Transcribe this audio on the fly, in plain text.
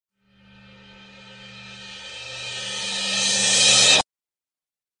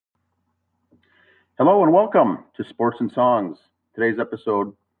Hello and welcome to Sports and Songs. Today's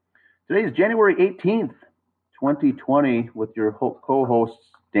is January 18th, 2020, with your co-hosts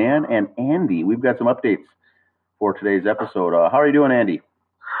Dan and Andy. We've got some updates for today's episode. How are you doing, Andy?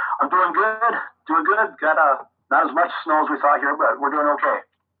 I'm doing good. Got not as much snow as we thought here, but we're doing okay.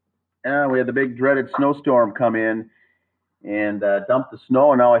 Yeah, we had the big dreaded snowstorm come in and dump the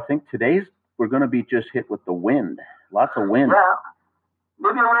snow. Now I think we're going to be just hit with the wind. Lots of wind. Yeah,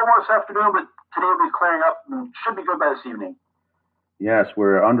 maybe a little more this afternoon, but today will be clearing up and should be good by this evening. Yes,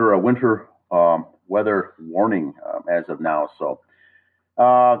 we're under a winter weather warning as of now. So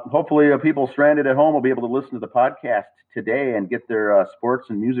hopefully people stranded at home will be able to listen to the podcast today and get their sports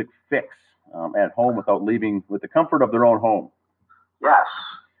and music fix at home without leaving with the comfort of their own home. Yes.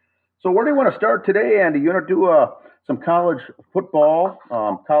 So where do you want to start today, Andy? You want to do some college football,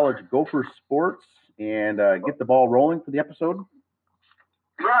 college Gopher sports, and get the ball rolling for the episode?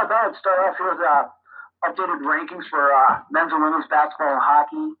 Yeah, I'd start off here with updated rankings for men's and women's basketball and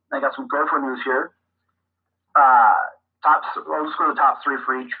hockey. I got some Gopher news here. We'll just go to the top three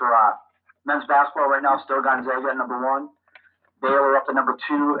for each. For men's basketball right now, still Gonzaga at number 1. Baylor up to number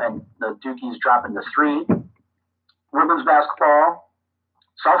 2, and the Dukies dropping to 3. Women's basketball,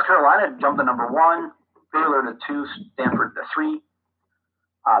 South Carolina jumped to number 1, Baylor to 2, Stanford to 3.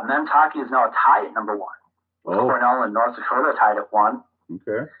 Men's hockey is now a tie at number 1. Oh. Cornell and North Dakota tied at 1.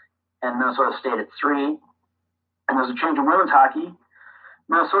 Okay. And Minnesota State at 3. And there's a change in women's hockey.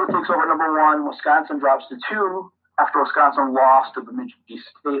 Minnesota takes over number 1. Wisconsin drops to 2 after Wisconsin lost to Bemidji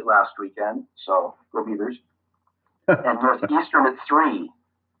State last weekend. So, go Beavers. And Northeastern at 3.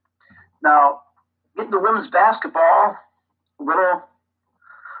 Now, getting to women's basketball, a little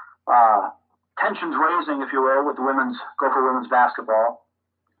tensions raising, if you will, with the Gopher women's basketball.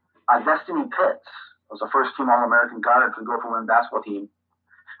 Destiny Pitts was the first team All-American guard for the Gopher women's basketball team.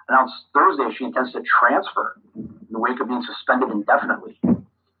 Announced Thursday she intends to transfer in the wake of being suspended indefinitely.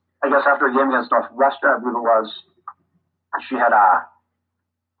 I guess after a game against Northwestern, I believe it was, she had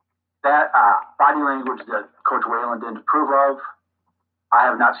that body language that Coach Whalen didn't approve of. I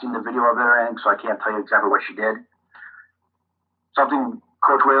have not seen the video of it or anything, so I can't tell you exactly what she did. Something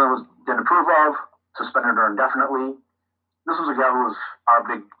Coach Whalen didn't approve of, suspended her indefinitely. This was a guy who was our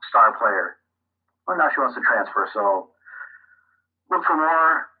big star player. Well, now she wants to transfer, so look for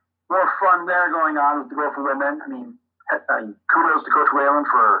more fun there going on with the Gopher women. I mean, kudos to Coach Whalen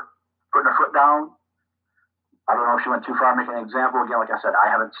for putting her foot down. I don't know if she went too far making an example. Again, like I said, I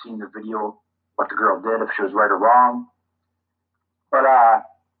haven't seen the video, what the girl did, if she was right or wrong. But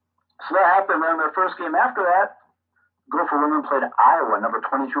so that happened. Then their first game after that, Gopher women played Iowa, number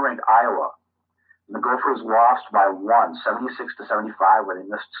 22 ranked Iowa. And the Gophers lost by 1, 76-75, where they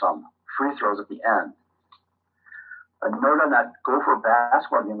missed some free throws at the end. A note on that Gopher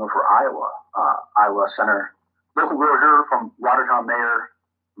basketball game for Iowa. Iowa center, local girl here from Watertown Mayor,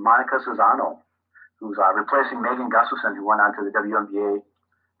 Monica Cesano, who's replacing Megan Gustafson, who went on to the WNBA.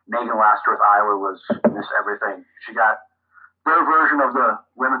 Megan last year with Iowa was Miss Everything. She got their version of the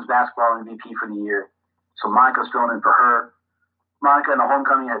women's basketball MVP for the year. So Monica's filling in for her. Monica in the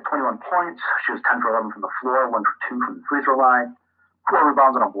homecoming had 21 points. She was 10 for 11 from the floor, 1 for 2 from the free throw line, 4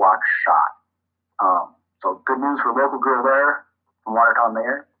 rebounds and a block shot. So good news for local girl there from Watertown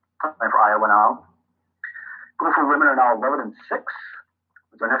Mayor, playing for Iowa now. Gopher women are now 11-6.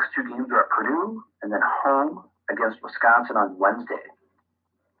 Their next 2 games are at Purdue and then home against Wisconsin on Wednesday.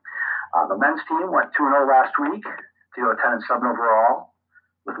 The men's team went 2-0 last week to go 10-7 overall,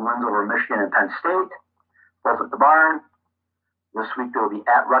 with wins over Michigan and Penn State, both at the barn. This week they will be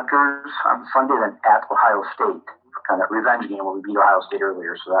at Rutgers on Sunday, then at Ohio State. Kind of revenge game where we beat Ohio State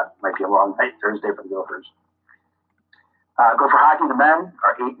earlier, so that might be a long night Thursday for the Gophers. Gopher hockey, the men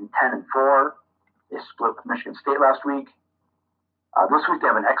are 8-10-4. They split with Michigan State last week. This week they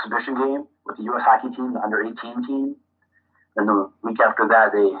have an exhibition game with the U.S. hockey team, the under-18 team. Then the week after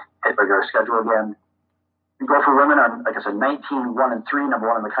that they hit regular schedule again. The Gopher women are, like I said, 19-1-3, number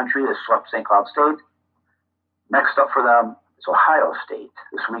 1 in the country. They swept St. Cloud State. Next up for them is Ohio State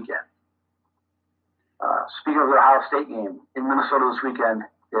this weekend. Speaking of the Ohio State game, in Minnesota this weekend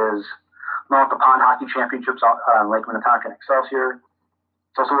is the Pond Hockey Championships out on Lake Minnetonka and Excelsior.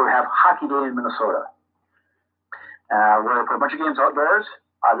 It's also where we have Hockey Day in Minnesota. Where they put a bunch of games outdoors.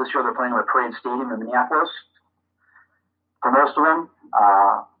 This year they're playing at Parade Stadium in Minneapolis. For most of them,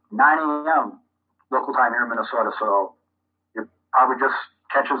 9 a.m. local time here in Minnesota. So you're probably just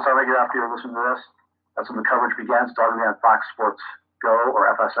catching some right here after you're listening to this. That's when the coverage begins, starting on Fox Sports Go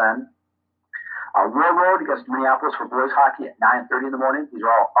or FSN. Railroad against Minneapolis for boys hockey at 9:30 in the morning. These are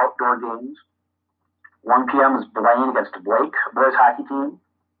all outdoor games. 1 p.m. is Blaine against Blake, boys hockey team.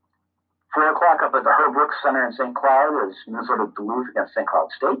 4 o'clock up at the Herb Brooks Center in St. Cloud is Minnesota Duluth against St.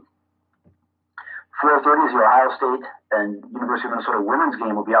 Cloud State. 4:30 is the Ohio State and University of Minnesota women's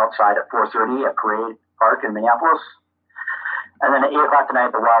game will be outside at 4:30 at Parade Park in Minneapolis. And then at 8 o'clock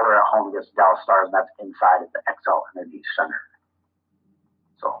tonight, the Wild are at home against the Dallas Stars, and that's inside at the XL Energy Center.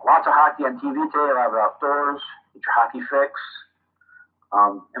 So lots of hockey on TV today, a lot of outdoors, get your hockey fix.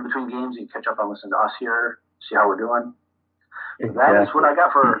 In between games, you can catch up and listen to us here, see how we're doing. So that is what I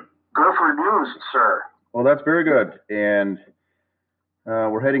got for Gopher news, sir. Well, that's very good. And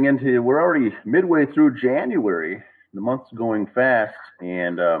we're already midway through January. The month's going fast,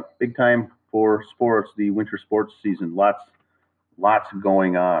 and big time for sports, the winter sports season. Lots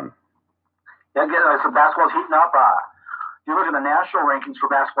going on. Yeah, so basketball's heating up. You look at the national rankings for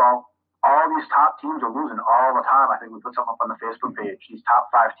basketball, all these top teams are losing all the time. I think we put something up on the Facebook page. These top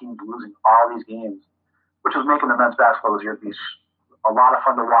 5 teams losing all these games, which is making the men's basketball this year be a lot of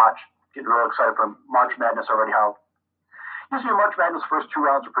fun to watch. Getting real excited for March Madness already. How usually March Madness first 2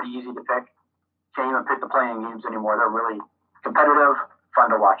 rounds are pretty easy to pick. Can't even pick the playing games anymore. They're really competitive, fun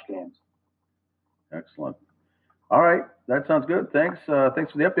to watch games. Excellent. All right, that sounds good. Thanks.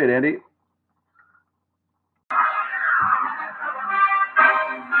 Thanks for the update, Andy.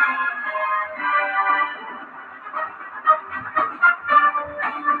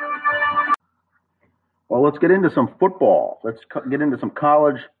 Well, let's get into some football. Let's get into some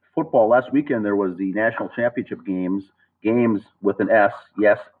college football. Last weekend, there was the national championship games with an S,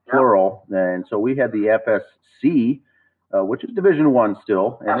 yes, plural. Yep. And so we had the FSC, which is Division I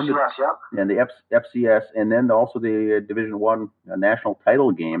still. And FCS, yep. And the FCS, and then also the Division I national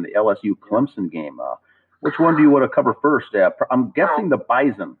title game, the LSU Clemson game. Which one do you want to cover first? I'm guessing the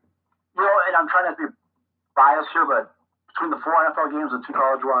Bison. And I'm trying not to be biased here, but between the 4 NFL games and 2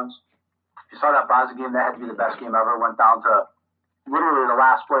 college ones, if you saw that Bison game, that had to be the best game ever. It went down to literally the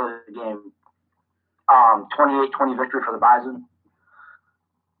last play of the game. 28-20 victory for the Bison.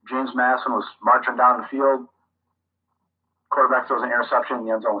 James Madison was marching down the field. Quarterback throws an interception in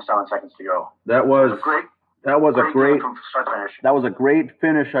the end zone with 7 seconds to go. That was a great from start to finish. That was a great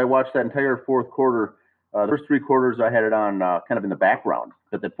finish. I watched that entire fourth quarter. The first 3 quarters I had it on kind of in the background,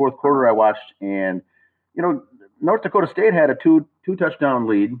 but the fourth quarter I watched, and North Dakota State had a two touchdown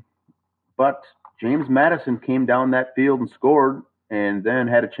lead, but James Madison came down that field and scored, and then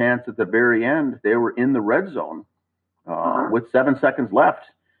had a chance at the very end. They were in the red zone with 7 seconds left.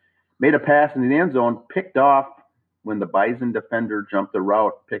 Made a pass in the end zone, picked off when the Bison defender jumped the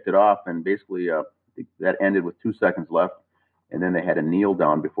route, picked it off, and basically that ended with 2 seconds left. And then they had a kneel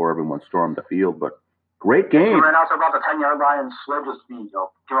down before everyone stormed the field. But great game. He ran out to about the 10-yard line and slid just to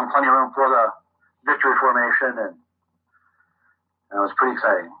give him plenty of room for the victory formation, and it was pretty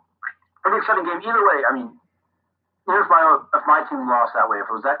exciting. Pretty exciting game. Either way, I mean, if my team lost that way, if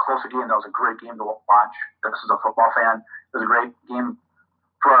it was that close a game, that was a great game to watch. This is a football fan. It was a great game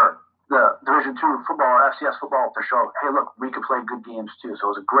for the Division II football or FCS football to show, hey, look, we could play good games too. So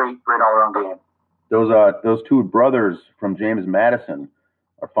it was a great all-around game. Those 2 brothers from James Madison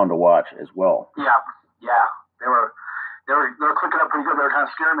are fun to watch as well. Yeah. They were clicking up pretty good. They were kind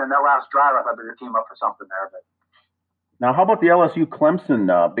of scaring me in that last drive. I thought they were team up for something there. But now, how about the LSU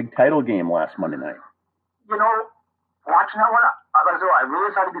Clemson big title game last Monday night? Watching that one, I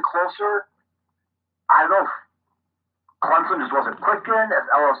really thought it'd be closer. I don't know if Clemson just wasn't clicking, if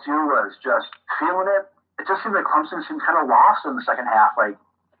LSU was just feeling it. It just seemed like Clemson seemed kind of lost in the second half. Like,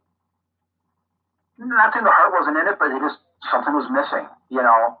 not saying the heart wasn't in it, but something was missing.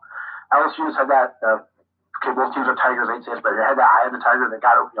 LSU just had that. Okay, both teams are Tigers, I hate to say this, but I had the Tigers that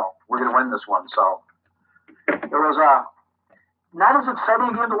got it. We're going to win this one. So it was not as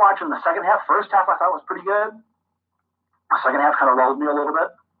exciting a game to watch in the second half. First half I thought was pretty good. The second half kind of lulled me a little bit.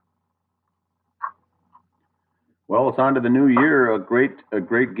 Well, it's on to the new year. A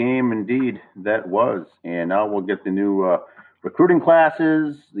great game indeed that was. And now we'll get the new recruiting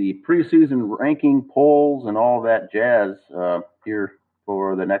classes, the preseason ranking polls, and all that jazz here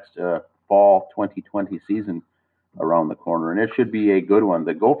for the next fall 2020 season around the corner. And it should be a good one.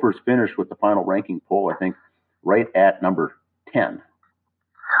 The Gophers finished with the final ranking poll, I think, right at number 10.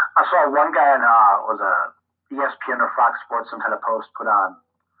 I saw one guy was a ESPN or Fox Sports, some kind of post put on.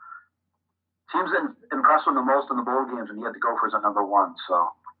 Teams that impressed him the most in the bowl games, and he had the Gophers at number 1. So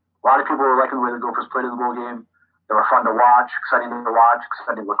a lot of people were liking the way the Gophers played in the bowl game. They were fun to watch, exciting to watch,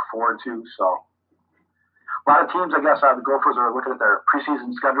 exciting to look forward to. So a lot of teams, I guess, the Gophers are looking at their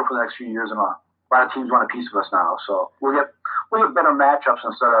preseason schedule for the next few years, and a lot of teams want a piece of us now. So we'll get better matchups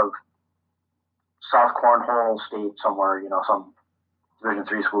instead of South Cornhole State somewhere, some Division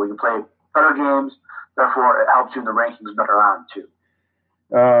III school. You can play better games, therefore it helps you in the rankings better on too.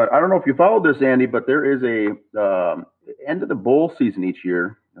 I don't know if you followed this, Andy, but there is a end of the bowl season each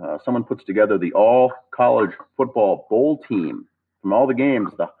year. Someone puts together the all college football bowl team from all the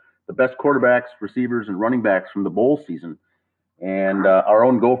games, the best quarterbacks, receivers, and running backs from the bowl season. And our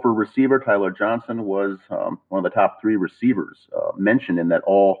own Gopher receiver, Tyler Johnson, was one of the top 3 receivers mentioned in that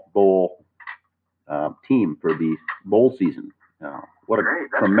all bowl team for the bowl season. What a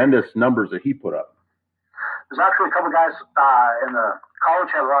tremendous numbers that he put up. There's actually a couple of guys in the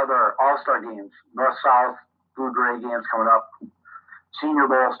college have a lot of their all-star games, North-South, Blue-Gray games coming up, Senior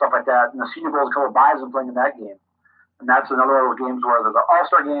Bowl, stuff like that. And the Senior Bowl is a couple of Bison playing in that game. And that's another one of the games where they're the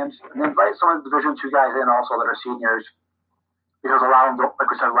all-star games. And then invite some of the Division II guys in also that are seniors. Because a lot of them don't, like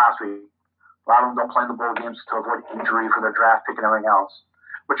we said last week, a lot of them don't play in the bowl games to avoid injury for their draft pick and everything else.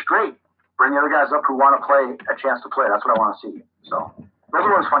 Which is great. Bring the other guys up who want to play a chance to play. That's what I want to see. So those are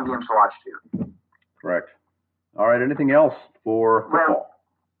always fun games to watch too. Correct. All right. Anything else for football? Well,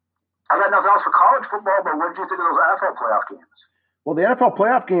 I got nothing else for college football, but what did you think of those NFL playoff games? Well, the NFL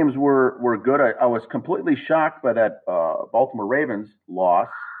playoff games were good. I was completely shocked by that Baltimore Ravens loss.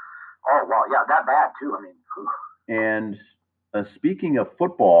 Oh, wow. Yeah, that bad, too. I mean, whew. And speaking of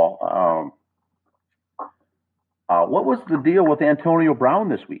football, what was the deal with Antonio Brown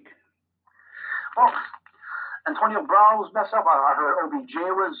this week? Well, Antonio Brown was messed up. I heard OBJ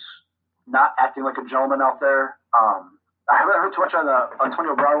was not acting like a gentleman out there. I haven't heard too much on the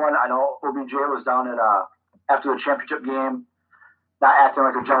Antonio Brown one. I know OBJ was down at after the championship game, not acting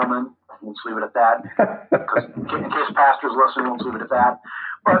like a gentleman. Let's leave it at that. Because in case pastors listening, let's leave it at that.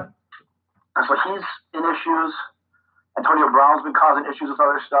 But so he's in issues. Antonio Brown's been causing issues with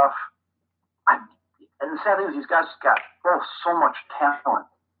other stuff. And the sad thing is these guys got both so much talent.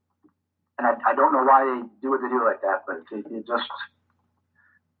 And I don't know why they do what they do like that, but they just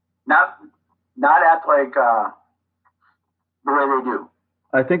not act like the way they do.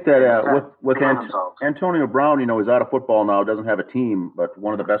 I think that with Antonio Brown, is out of football now, doesn't have a team, but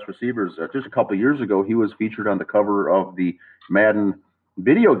one of the best receivers. Just a couple of years ago, he was featured on the cover of the Madden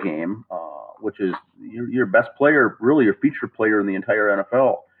video game, which is your best player, really your featured player in the entire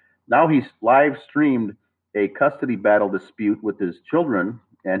NFL. Now he's live streamed a custody battle dispute with his children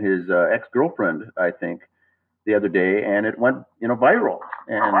and his ex-girlfriend, I think, the other day, and it went viral,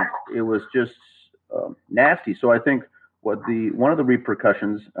 and it was just nasty. So I think one of the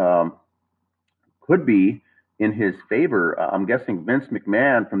repercussions could be in his favor. I'm guessing Vince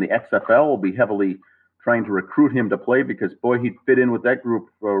McMahon from the XFL will be heavily trying to recruit him to play because, boy, he'd fit in with that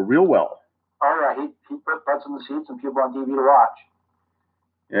group real well. Oh, yeah, he put butts in the seats and people on TV to watch.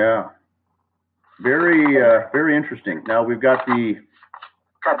 Yeah. Very, very interesting. Now we've got the...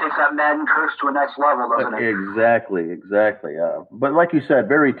 Kind of takes that Madden curse to a next level, doesn't it? Exactly. But like you said,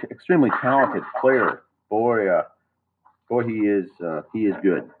 extremely talented player. Boy, he is good.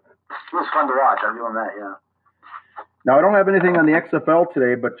 It was fun to watch. I'm doing that, yeah. Now I don't have anything on the XFL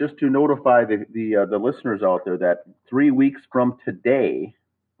today, but just to notify the listeners out there that 3 weeks from today,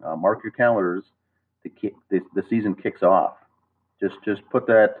 mark your calendars, the season kicks off. Just put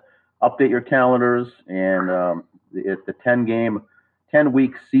that, update your calendars, and the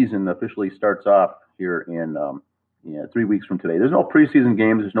 10-week season officially starts off here in 3 weeks from today. There's no preseason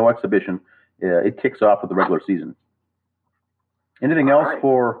games. There's no exhibition. It kicks off with the regular season. Anything else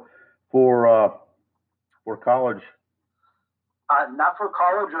for college? Not for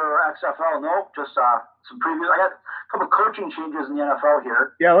college or XFL. No, just some previews. I got a couple of coaching changes in the NFL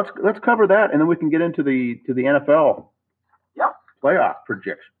here. Yeah, let's cover that, and then we can get into the NFL. Yep. Playoff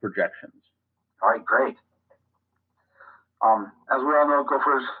projections. All right, great. As we all know, the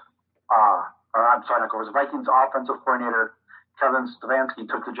Vikings offensive coordinator Kevin Stefanski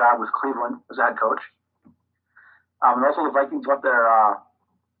took the job with Cleveland as head coach. And also the Vikings let their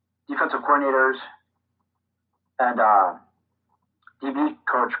defensive coordinators and DB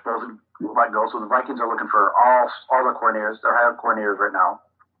coach both let go. So the Vikings are looking for all their coordinators. They're head coordinators right now.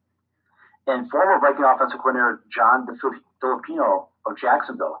 And former Viking offensive coordinator John DeFilippo of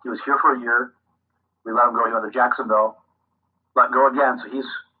Jacksonville. He was here for a year. We let him go. He went to Jacksonville. Let go again. So he's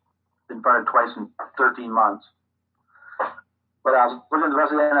been fired twice in 13 months. But I was looking at the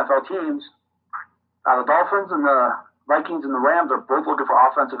rest of the NFL teams. The Dolphins and the Vikings and the Rams are both looking for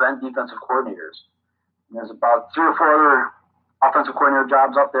offensive and defensive coordinators. And there's about 3 or 4 other offensive coordinator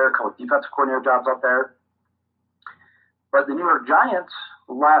jobs up there, a couple of defensive coordinator jobs up there. But the New York Giants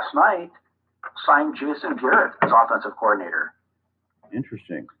last night signed Jason Garrett as offensive coordinator.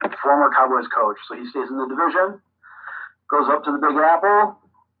 Interesting. Former Cowboys coach. So he stays in the division, goes up to the Big Apple.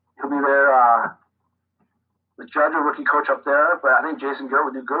 He'll be there with Judge, a rookie coach up there. But I think Jason Garrett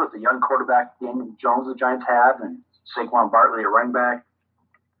would do good with the young quarterback Daniel Jones the Giants have and Saquon Barkley at running back.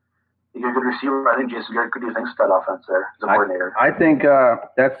 You get a good receiver. I think Jason Garrett could do things to that offense there as a coordinator. I think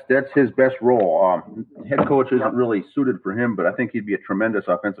that's his best role. Head coach isn't really suited for him, but I think he'd be a tremendous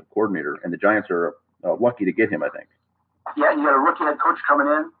offensive coordinator, and the Giants are lucky to get him, I think. Yeah, and you got a rookie head coach coming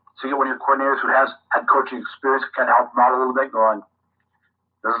in, so you get one of your coordinators who has head coaching experience, kind of help him out a little bit, going,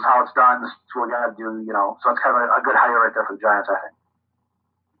 this is how it's done, this is what we got to do, So it's kind of a good hire right there for the Giants, I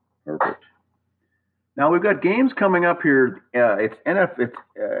think. Perfect. Now we've got games coming up here. It's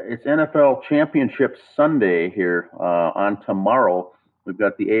NFL Championship Sunday here on tomorrow. We've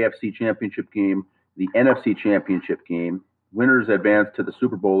got the AFC Championship game, the NFC Championship game. Winners advance to the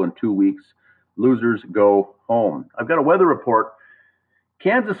Super Bowl in 2 weeks. Losers go home. I've got a weather report.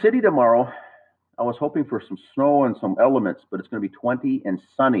 Kansas City tomorrow. I was hoping for some snow and some elements, but it's going to be 20 and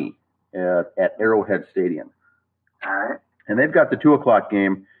sunny at Arrowhead Stadium. All right. And they've got the 2 o'clock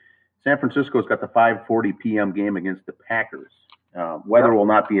game. San Francisco's got the 5:40 p.m. game against the Packers. Weather will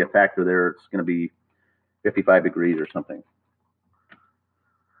not be a factor there. It's going to be 55 degrees or something.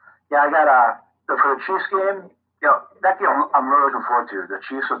 Yeah, I got for the Chiefs game. That game I'm really looking forward to. The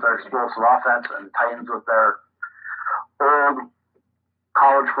Chiefs with their explosive offense and the Titans with their old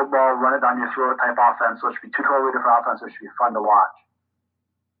college football, run it down your throat type offense. So it should be 2 totally different offenses. It should be fun to watch.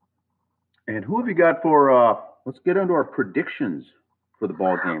 And who have you got for? Let's get into our predictions for the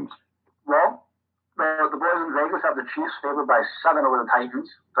ball games. Well, the boys in Vegas have the Chiefs favored by 7 over the Titans,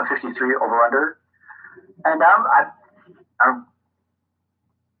 the 53 over under. And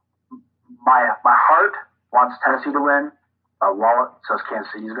my heart wants Tennessee to win. My wallet says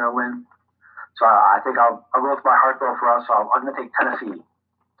Kansas City's going to win. So I think I'll go with my heart though for us. So I'm going to take Tennessee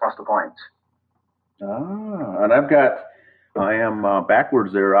plus the points. And I am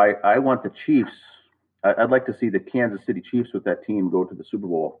backwards there. I want the Chiefs. I'd like to see the Kansas City Chiefs with that team go to the Super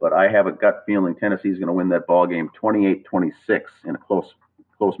Bowl, but I have a gut feeling Tennessee's going to win that ball game 28-26 in a close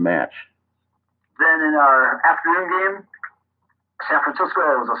match. Then in our afternoon game, San Francisco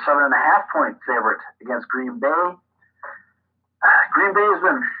was a 7.5-point favorite against Green Bay. Green Bay has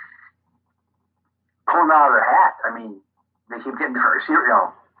been pulling out of their hat. I mean, they keep getting different receivers.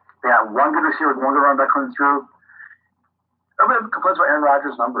 They got one good receiver, one good run back coming through. Everybody complains about Aaron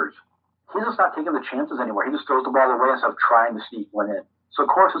Rodgers' numbers. He's just not taking the chances anymore. He just throws the ball away instead of trying to sneak one in. So,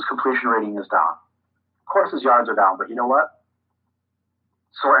 of course, his completion rating is down. Of course, his yards are down. But you know what?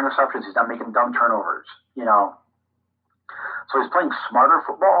 So are interceptions. He's not making dumb turnovers, So he's playing smarter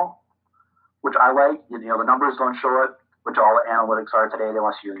football, which I like. The numbers don't show it, which all the analytics are today. They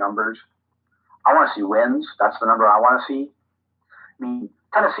want to see your numbers. I want to see wins. That's the number I want to see. I mean,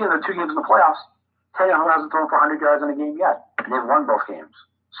 Tennessee in their 2 games in the playoffs, Tannehill hasn't thrown for 100 yards in a game yet. And they've won both games.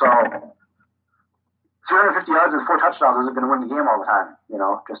 So 350 yards and 4 touchdowns isn't going to win the game all the time.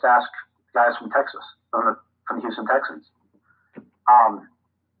 Just ask guys from Texas, from the Houston Texans.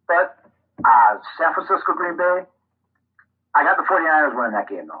 But San Francisco, Green Bay, I got the 49ers winning that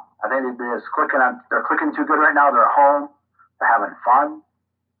game, though. I think they're clicking too good right now. They're at home. They're having fun.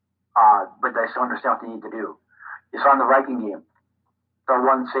 But they still understand what they need to do. You saw in the Viking game, the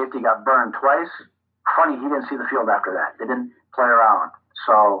one safety got burned twice. Funny, he didn't see the field after that. They didn't play around.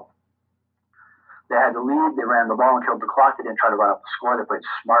 So they had the lead. They ran the ball and killed the clock. They didn't try to run up the score. They played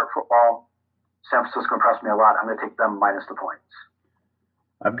smart football. San Francisco impressed me a lot. I'm going to take them minus the points.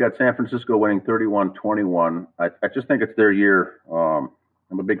 I've got San Francisco winning 31-21. I just think it's their year. I'm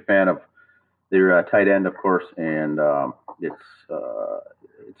a big fan of their tight end, of course, and it's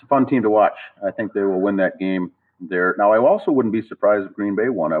a fun team to watch. I think they will win that game there. Now, I also wouldn't be surprised if Green Bay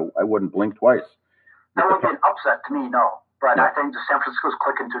won. I wouldn't blink twice. That would be an upset to me, no. But yeah. I think the San Francisco's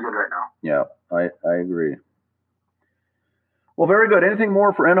clicking too good right now. Yeah, I agree. Well, very good. Anything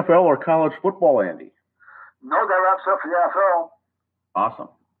more for NFL or college football, Andy? No, that wraps up for the NFL. Awesome.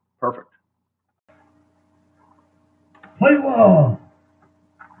 Perfect. Play ball.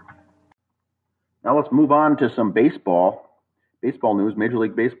 Now let's move on to some baseball. Baseball news, Major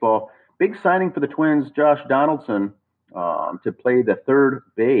League Baseball. Big signing for the Twins, Josh Donaldson, to play third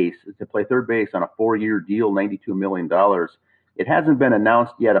base on a 4-year deal, $92 million. It hasn't been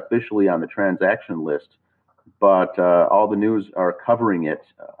announced yet officially on the transaction list, but all the news are covering it.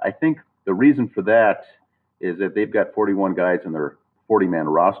 I think the reason for that is that they've got 41 guys in their 40-man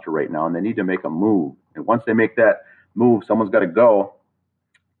roster right now, and they need to make a move. And once they make that move, someone's got to go,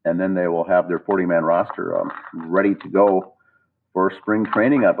 and then they will have their 40-man roster ready to go for spring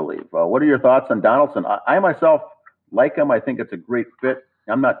training, I believe. What are your thoughts on Donaldson? I myself like him. I think it's a great fit.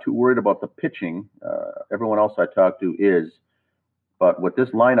 I'm not too worried about the pitching. Everyone else I talk to is. But with this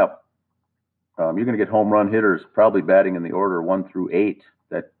lineup, you're going to get home run hitters probably batting in the order 1 through 8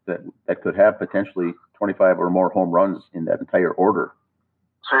 that could have potentially 25 or more home runs in that entire order.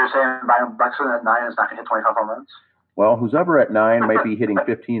 So you're saying Byron Buxton at 9 is not going to hit 25 home runs? Well, who's ever at 9 might be hitting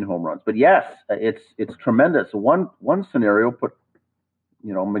 15 home runs. But yes, it's tremendous. One scenario put,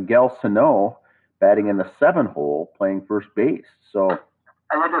 Miguel Sano batting in the 7 hole, playing first base. So.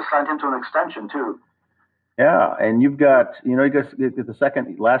 And they just signed him to an extension too. Yeah, and you've got, you guys get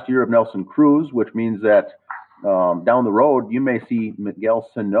the last year of Nelson Cruz, which means that down the road you may see Miguel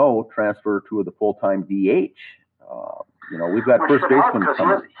Sano transfer to the full-time DH. We've got first baseman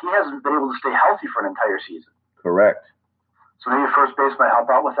because he hasn't been able to stay healthy for an entire season. Correct. So maybe first base might help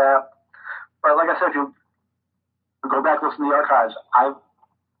out with that. But like I said, if you go back and listen to the archives, I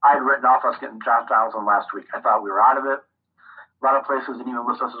had written off us getting Josh Donaldson last week. I thought we were out of it. A lot of places didn't even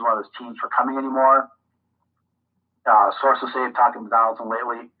list us as one of those teams for coming anymore. Sources say talking to Donaldson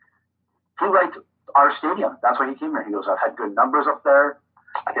lately, he liked our stadium. That's why he came here. He goes, I've had good numbers up there.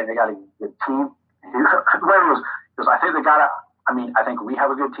 I think they got a good team. He goes, I think they got I think we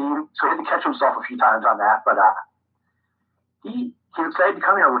have a good team. So he had to catch himself a few times on that. But he decided to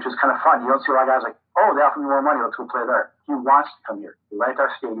come here, which is kind of fun. You don't see a lot of guys like, oh, they offer me more money. Let's go play there. He wants to come here. He liked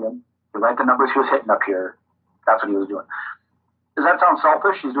our stadium. He liked the numbers he was hitting up here. That's what he was doing. Does that sound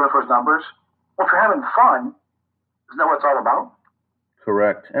selfish? He's doing it for his numbers. Well, if you're having fun, isn't that what it's all about?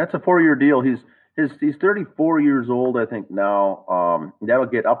 Correct. And it's a 4-year deal. He's 34 years old, I think now. That'll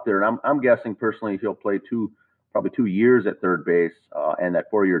get up there, and I'm guessing personally he'll play probably 2 years at third base, and that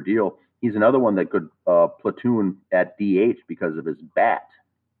 4-year deal. He's another one that could platoon at DH because of his bat.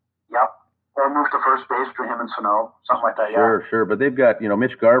 Yep. Or move to first base for him and Sano, something like that. Sure. But they've got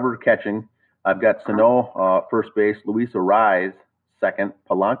Mitch Garver catching. I've got Sano first base, Luis Arraez second,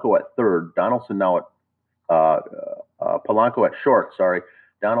 Polanco at third, Donaldson now at Polanco at short,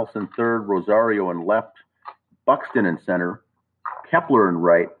 Donaldson third, Rosario in left, Buxton in center, Kepler in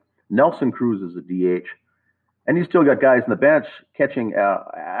right, Nelson Cruz is a DH, and you still got guys in the bench catching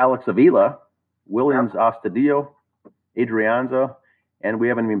Alex Avila, Williams Astudillo, Adrianza, and we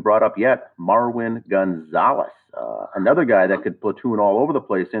haven't even brought up yet Marwin Gonzalez, another guy that could platoon all over the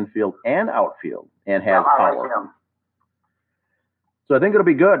place, infield and outfield, and has power. Like him. So I think it'll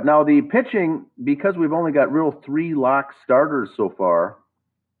be good. Now, the pitching, because we've only got real 3 lock starters so far,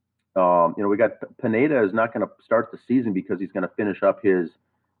 we got Pineda is not going to start the season because he's going to finish up his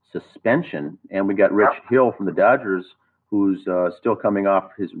suspension. And we got Rich Hill from the Dodgers, who's still coming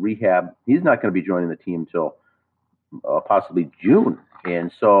off his rehab. He's not going to be joining the team until possibly June.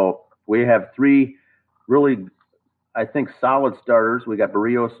 And so we have 3 really, I think, solid starters. We got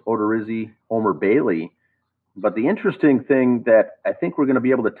Barrios, Odorizzi, Homer Bailey. But the interesting thing that I think we're going to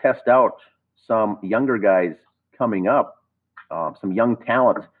be able to test out some younger guys coming up, some young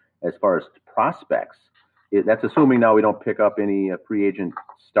talent as far as prospects. That's assuming now we don't pick up any free agent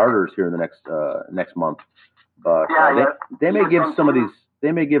starters here in the next month. But they may give some of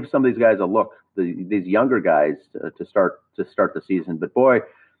these guys a look. These younger guys to start the season. But boy,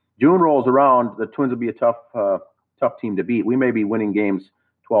 June rolls around, the Twins will be a tough team to beat. We may be winning games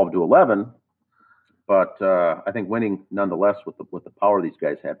 12-11. But I think winning nonetheless with the power these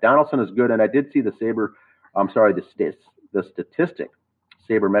guys have. Donaldson is good, and I did see the statistic,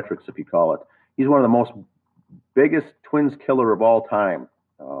 sabermetrics if you call it. He's one of the most biggest Twins killer of all time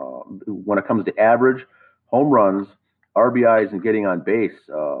when it comes to average, home runs, RBIs, and getting on base.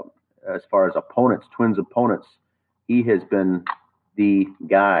 As far as Twins opponents, he has been the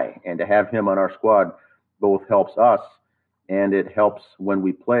guy, and to have him on our squad both helps us and it helps when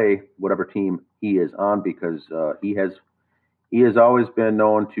we play whatever team he is on because he has always been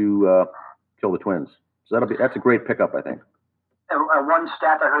known to kill the Twins. So that's a great pickup, I think. And one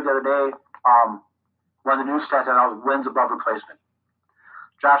stat I heard the other day, one of the new stats I know was wins above replacement.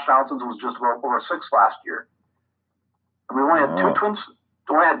 Josh Donaldson's was just over 6 last year. And we only had two Twins.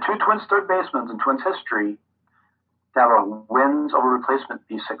 We only had 2 Twins third basemen in Twins history to have a wins over replacement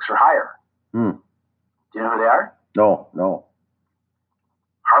be 6 or higher. Do you know who they are? No.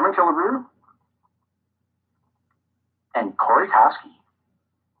 Harmon Killebrew and Corey Koskie.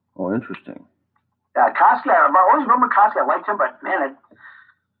 Oh, interesting. Koskie, I always remember Koskie. I liked him, but man, I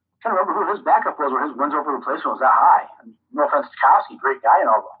can't remember who his backup was or his wins over replacement was that high. No offense to Koskie, great guy and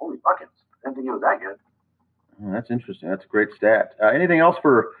all, but holy buckets. I didn't think he was that good. That's interesting. That's a great stat. Anything else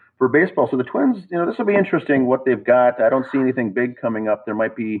for baseball? So the Twins, this will be interesting what they've got. I don't see anything big coming up. There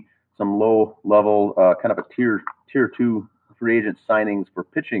might be some low level, kind of a tier 2 free agent signings for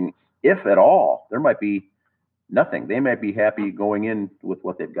pitching, if at all. There might be nothing. They might be happy going in with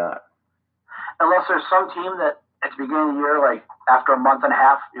what they've got. Unless there's some team that at the beginning of the year, like after a month and a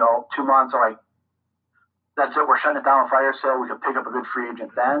half, 2 months, are like, that's it, we're shutting it down on fire sale. We could pick up a good free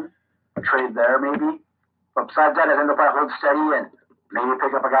agent then, a trade there maybe. But besides that, I think they'll probably hold steady and Maybe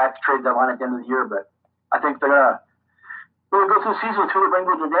pick up a guy at the trade deadline at the end of the year, but I think they're going to go through the season with who to bring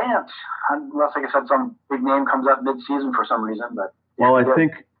to the dance, unless, like I said, some big name comes up mid-season for some reason. But well, I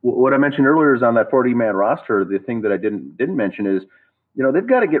think what I mentioned earlier is on that 40-man roster. The thing that I didn't mention is, they've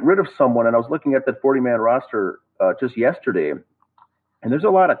got to get rid of someone. And I was looking at that 40-man roster just yesterday, and there's a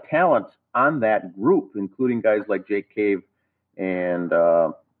lot of talent on that group, including guys like Jake Cave and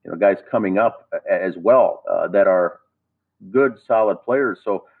guys coming up as well that are good, solid players.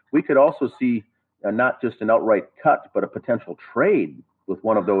 So we could also see not just an outright cut, but a potential trade with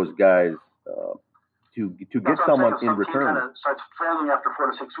one of those guys to get someone in return. Kind of starts folding after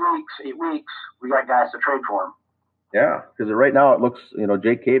 4 to 6 weeks, 8 weeks. We got guys to trade for him. Yeah, because right now it looks,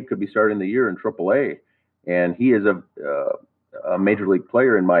 Jake Cave could be starting the year in AAA, and he is a major league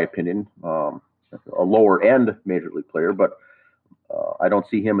player in my opinion, a lower end major league player, but I don't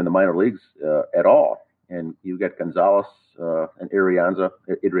see him in the minor leagues at all. And you got Gonzalez and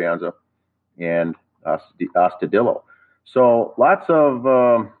Adrianza and Astudillo. So lots of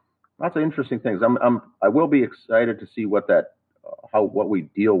interesting things. I will be excited to see what we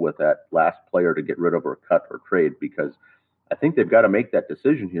deal with that last player to get rid of or cut or trade, because I think they've got to make that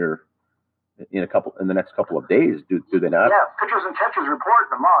decision here in the next couple of days. Do they not? Yeah, pitchers and catchers report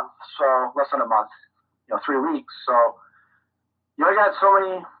in a month, so less than a month, 3 weeks. So you got so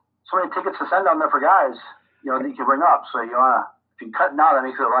many tickets to send down there for guys, that you can bring up. So if you cut now, that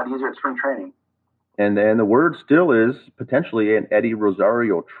makes it a lot easier at spring training. And then the word still is potentially an Eddie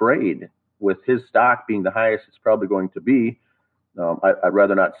Rosario trade, with his stock being the highest it's probably going to be. I'd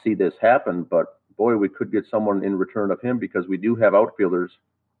rather not see this happen, but boy, we could get someone in return of him, because we do have outfielders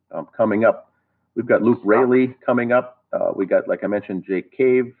coming up. We've got Luke Raley coming up. We got, like I mentioned, Jake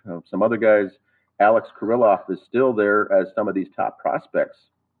Cave, some other guys. Alex Kirilloff is still there as some of these top prospects.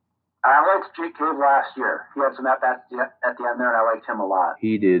 I liked Jake Cave last year. He had some at-bats at the end there, and I liked him a lot.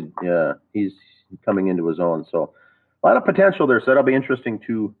 He did. Yeah, he's coming into his own. So a lot of potential there. So that'll be interesting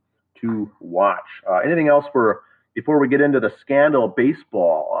to watch. Anything else before we get into the scandal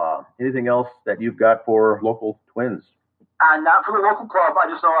baseball? Anything else that you've got for local Twins? Not for the local club. I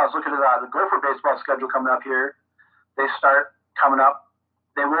just know I was looking at the Gopher baseball schedule coming up here. They start coming up.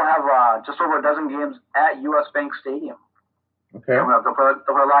 They will have just over a dozen games at U.S. Bank Stadium. Okay. Coming up. They'll put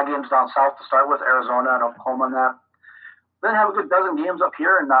a lot of games down south to start with, Arizona and Oklahoma and that. Then have a good dozen games up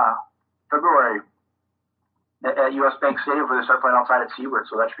here in February at U.S. Bank Stadium, where they start playing outside at Seabird.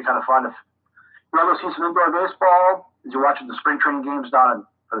 So that should be kind of fun. If you want to go see some indoor baseball, as you're watching the spring training games down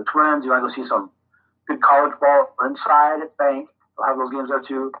for the Twins, you want to go see some good college ball inside at Bank. They'll have those games there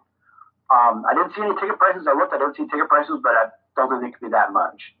too. I didn't see any ticket prices. I didn't see ticket prices, but I don't think they could be that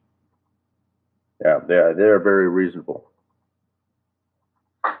much. Yeah, they're very reasonable.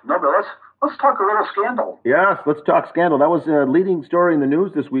 No, but let's talk a little scandal. Yes, let's talk scandal. That was a leading story in the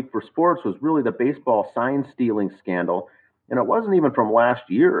news this week for sports, was really the baseball sign stealing scandal. And it wasn't even from last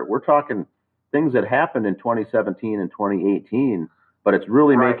year. We're talking things that happened in 2017 and 2018, but it's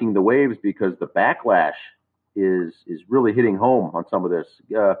really making the waves because the backlash is really hitting home on some of this.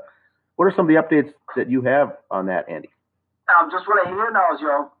 What are some of the updates that you have on that, Andy? Just what I hear now is,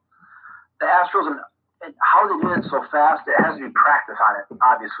 the Astros and how they did it so fast, it has to be practice on it,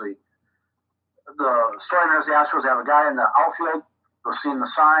 obviously. The story is the Astros have a guy in the outfield, they'll see the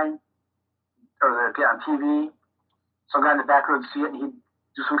sign, or they'll get on TV, some guy in the back row would see it, and he'd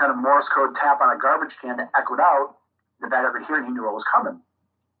do some kind of Morse code tap on a garbage can to echo it out. The batter could hear it, and he knew what was coming.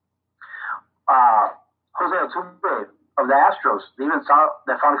 Jose Altuve of the Astros, they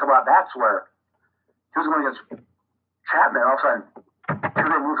found a couple of bats where he was going against Chapman, all of a sudden,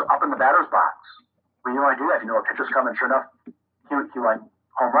 Altuve moves up in the batter's box. Well, you want to do that if you know a pitcher's coming. Sure enough, he went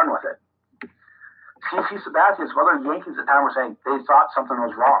home run with it. CC Sabathia, some other Yankees at the time were saying they thought something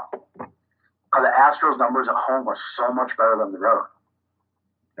was wrong. The Astros numbers at home were so much better than the road.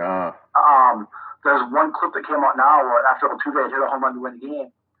 There's one clip that came out now where after Altuve had hit a home run to win the game,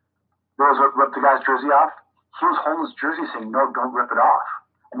 Rose ripped the guy's jersey off. He was holding his jersey saying, "No, don't rip it off."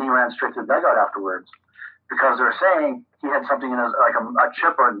 And then he ran straight to the dugout afterwards because they're saying he had something in his, like a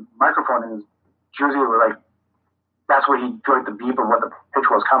chip or a microphone in his jersey, where that's where he heard the beep of what the pitch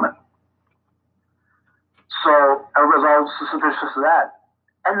was coming. So everybody's all suspicious of that.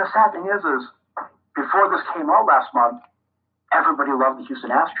 And the sad thing is before this came out last month, everybody loved the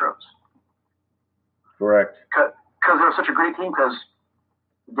Houston Astros. Correct. Because they were such a great team, because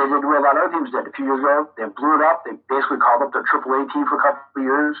they did what a lot of other teams did. A few years ago, they blew it up. They basically called up their AAA team for a couple of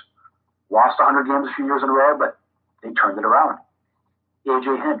years, lost 100 games a few years in a row, but they turned it around.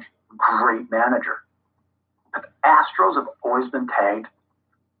 A.J. Hinch, great manager. But the Astros have always been tagged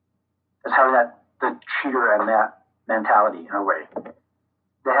as having the cheater and that mentality in a way.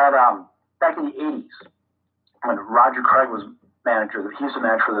 they had back in the 80s when Roger Craig was manager, he used to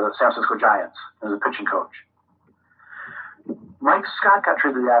manage for the San Francisco Giants as a pitching coach. Mike Scott got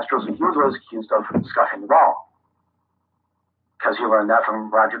traded to the Astros, and he was always accused of scuffing the ball because he learned that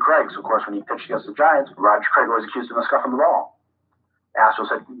from Roger Craig. So, of course, when he pitched against the Giants, Roger Craig always accused him of scuffing the ball. Astros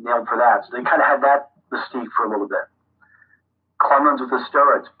had nailed for that. So they kind of had that mystique for a little bit. Clemens with the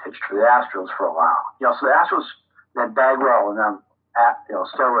steroids pitched for the Astros for a while. So the Astros had Bagwell and them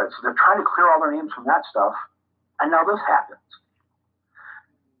steroids. So they're trying to clear all their names from that stuff. And now this happens.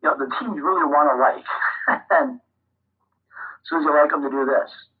 The team you really want to like. And as soon as you like them to do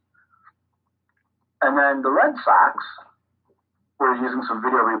this. And then the Red Sox were using some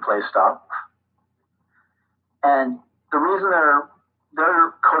video replay stuff. And the reason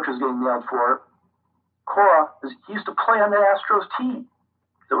their coach is getting nailed for it, Cora, is he used to play on the Astros team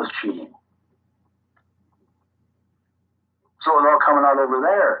that was cheating. So it's all coming out over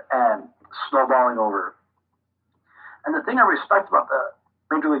there and snowballing over. And the thing I respect about the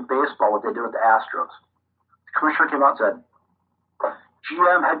Major League Baseball, what they did with the Astros, the commissioner came out and said,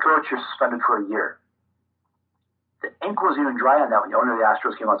 GM head coach, you're suspended for a year. The ink was even dry on that when the owner of the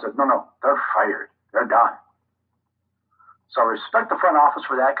Astros came out and said, no, they're fired. They're done. So I respect the front office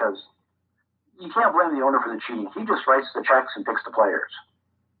for that because you can't blame the owner for the cheating. He just writes the checks and picks the players.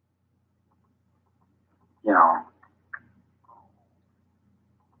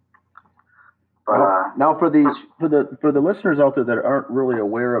 But now for the listeners out there that aren't really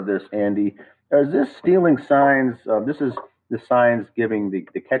aware of this, Andy, is this stealing signs? This is the signs giving the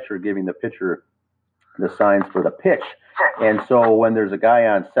catcher giving the pitcher the signs for the pitch. And so when there's a guy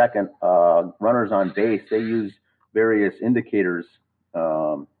on second, runners on base, they use various indicators.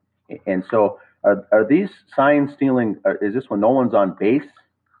 And so are these signs stealing? Is this when no one's on base,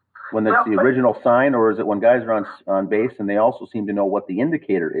 when it's the original sign, or is it when guys are on base and they also seem to know what the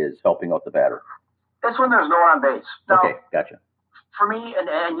indicator is helping out the batter? It's when there's no one on base. Now, okay, gotcha. For me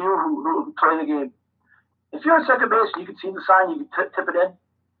and you who play the game, if you're on second base and you can see the sign, you can tip it in.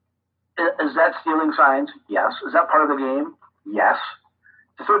 Is that stealing signs? Yes. Is that part of the game? Yes.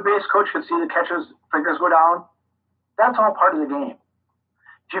 The third base coach can see the catcher's fingers go down. That's all part of the game.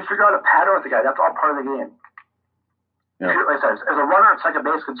 If you figure out a pattern with the guy, that's all part of the game. Yeah. Like I said, as a runner at second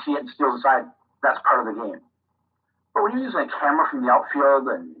base can see it and steals the sign, that's part of the game. But when you're using a camera from the outfield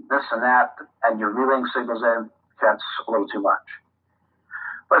and this and that, and you're relaying signals in, that's a little too much.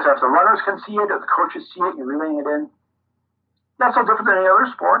 But if the runners can see it, if the coaches see it, and you're relaying it in, that's no different than any other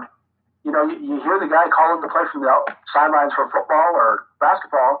sport. You hear the guy calling the play from the sidelines for football or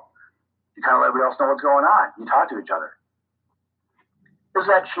basketball. You kind of let everybody else know what's going on. You talk to each other. Is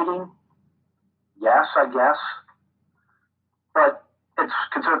that cheating? Yes, I guess. But it's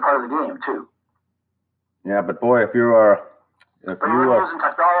considered part of the game, too. Yeah, but boy, if you're using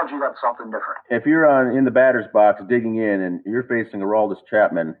technology, that's something different. If you're in the batter's box digging in and you're facing Aroldis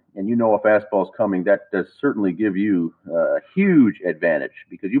Chapman and you know a fastball is coming, that does certainly give you a huge advantage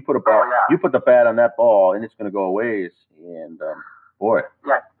because you put you put the bat on that ball and it's going to go a ways. And boy.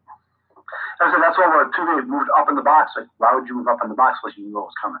 Yeah. I said that's why they moved up in the box. Like, why would you move up in the box unless you knew what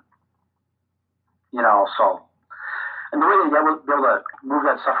was coming? So. And the way they were able to move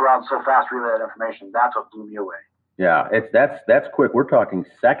that stuff around so fast, relay that information, that's what blew me away. Yeah, that's quick. We're talking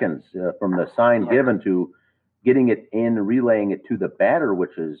seconds from the sign given to getting it in, relaying it to the batter,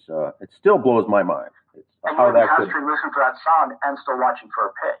 which is it still blows my mind. And how that could listen for that sound and still watching for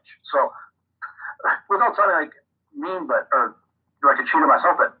a pitch. So, without sounding like mean, or like a cheater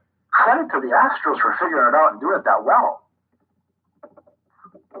myself, but credit to the Astros for figuring it out and doing it that well.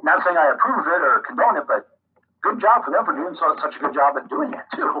 Not saying I approve of it or condone it, but good job for them for doing such a good job at doing it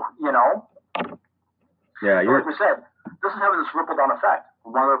too. Yeah, like we said, this is having this ripple down effect.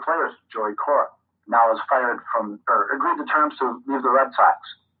 One of their players, Joey Cora, now is fired or agreed to terms to leave the Red Sox.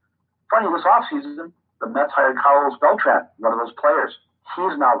 Funny, this offseason, the Mets hired Carlos Beltran, one of those players.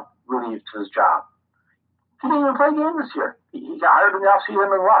 He's now relieved his job. He didn't even play a game this year. He got hired in the offseason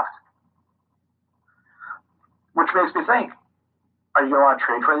and left. Which makes me think, are you going to want to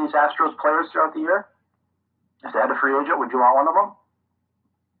trade for these Astros players throughout the year? If they had a free agent, would you want one of them?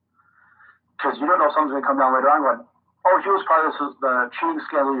 Because you don't know if someone's going to come down later on going, oh, he was part of the cheating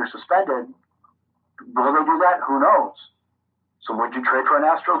scandal, you're suspended. Will they do that? Who knows? So would you trade for an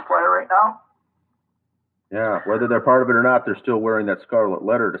Astros player right now? Yeah, whether they're part of it or not, they're still wearing that scarlet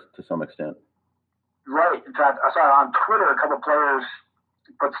letter to some extent. Right. In fact, I saw on Twitter a couple of players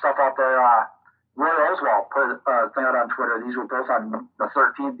put stuff out there. Roy Oswalt put a thing out on Twitter. These were both on the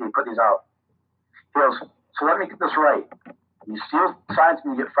 13th. He put these out. He goes, so let me get this right. You steal signs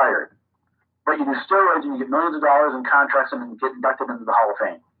and you get fired. but you do steroids and you get millions of dollars in contracts and get inducted into the Hall of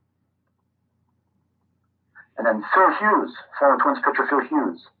Fame. And then Phil Hughes, former Twins pitcher Phil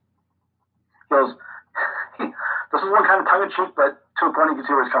Hughes, he goes, this is one kind of tongue-in-cheek, but to a point you can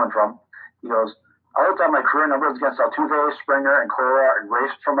see where he's coming from. He goes, I looked at my career numbers against Altuve, Springer, and Cora,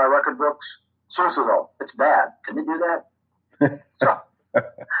 erased from my record books. Seriously, though, it's bad. Can they do that?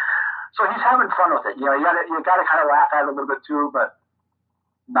 So he's having fun with it. You gotta kind of laugh at it a little bit too. But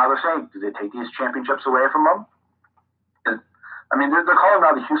now they're saying, do they take these championships away from them? I mean, they're calling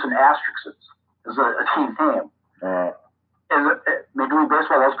now the Houston Asterisks as a team name. Major League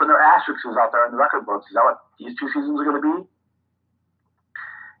Baseball loves putting their asterisks out there in the record books. Is that what these 2 seasons are going to be?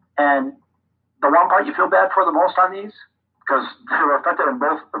 And the one part you feel bad for the most on these, because they were affected in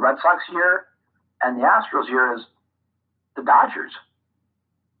both the Red Sox year and the Astros year, is the Dodgers.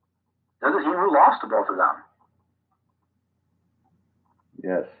 They're the team who lost to both of them.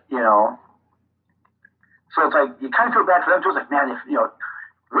 Yes. So it's like, you kind of feel bad for them too. It's like, man,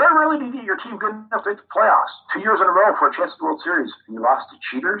 where really did you get your team good enough to make the playoffs 2 years in a row for a chance at the World Series, and you lost to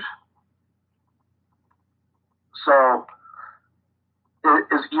cheaters? So,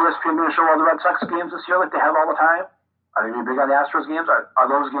 is ESPN going to show all the Red Sox games this year like they have all the time? Are they going to be big on the Astros games? Are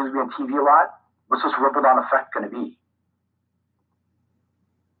those games going to be on TV a lot? What's this ripple-down effect going to be?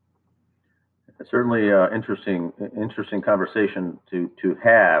 It's certainly an interesting conversation to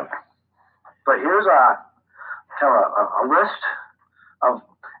have. But here's a list of,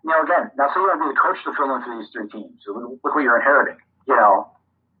 again, now say you want to be the coach to fill in for these 3 teams. So look what you're inheriting, Some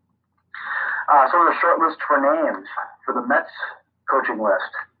of the short list for names for the Mets coaching list.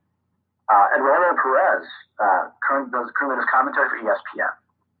 Eduardo Perez currently does commentary for ESPN.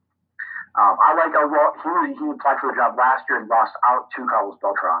 I like he applied for the job last year and lost out to Carlos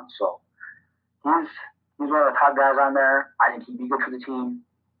Beltran. So he's one of the top guys on there. I think he'd be good for the team.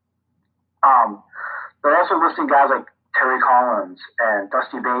 They're also listing guys like Terry Collins and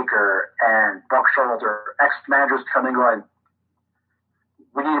Dusty Baker and Buck Showalter, ex-managers coming going,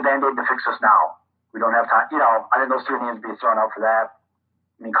 we need a Band-Aid to fix this now. We don't have time. I think those 3 names be thrown out for that.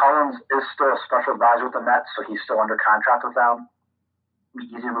 I mean, Collins is still a special advisor with the Mets, so he's still under contract with them. It'd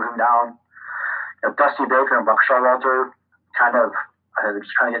be easy to move him down. Dusty Baker and Buck Showalter, I think they're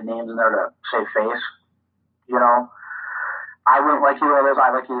just trying to get names in there to save face. I wouldn't like either of those.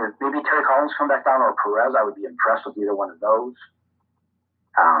 I like either maybe Terry Collins come back down or Perez. I would be impressed with either one of those.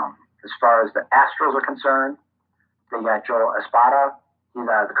 As far as the Astros are concerned, they got Joe Espada. He's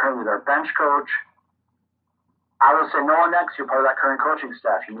currently their bench coach. I would say Noah next. You're part of that current coaching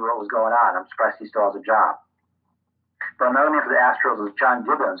staff. You knew what was going on. I'm surprised he still has a job. But another name for the Astros is John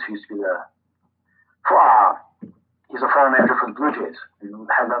Gibbons, who used to be he's a former manager for the Blue Jays and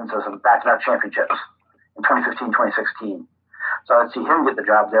had them to some back-to-back championships in 2015, 2016. So I'd see him get the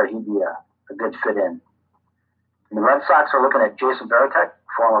job there. He'd be a good fit in. And the Red Sox are looking at Jason Varitek,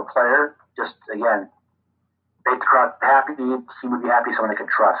 former player. Just, again, make the crowd happy. He would be happy, someone they could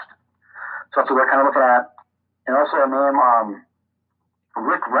trust. So that's what they're kind of looking at. And also a name, Ron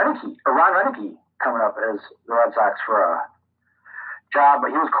Renneke, coming up as the Red Sox for a job, but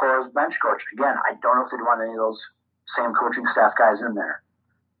he was Cora's bench coach. Again, I don't know if they'd want any of those same coaching staff guys in there.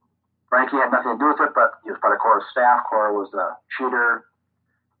 Renneke had nothing to do with it, but he was part of Cora's staff. Cora was the cheater,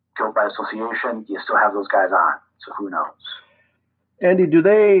 guilt by association. You still have those guys on, so who knows? Andy, do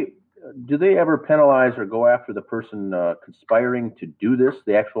they ever penalize or go after the person conspiring to do this?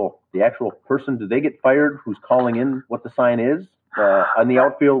 The actual person, do they get fired? Who's calling in what the sign is on the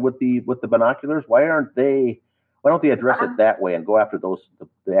outfield with the binoculars? Why don't they address it that way and go after the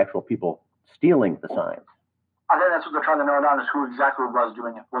actual people stealing the signs? I think that's what they're trying to narrow down, is who exactly was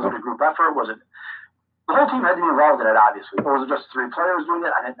doing it. Was it a group effort? Was it the whole team had to be involved in it, obviously, or was it just 3 players doing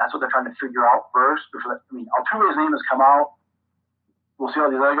it? I think that's what they're trying to figure out first. Altuve's name has come out. We'll see all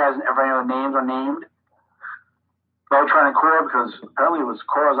these other guys, and every other names are named. Beltran and Cora, because apparently it was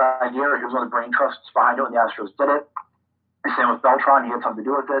Cora's idea, or he was one of the brain trusts behind it when the Astros did it. And same with Beltran, he had something to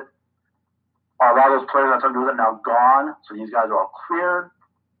do with it. A lot of those players that had something to do with it now gone, so these guys are all cleared.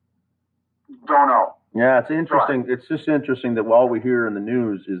 Don't know. Yeah, it's interesting. It's just interesting that all we hear in the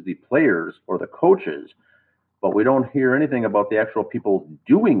news is the players or the coaches, but we don't hear anything about the actual people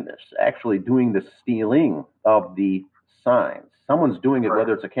doing this, actually doing the stealing of the signs. Someone's doing it, right.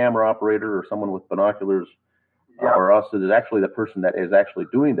 Whether it's a camera operator or someone with binoculars, or us. It is actually the person that is actually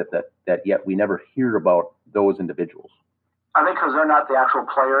doing that yet we never hear about those individuals. I think because they're not the actual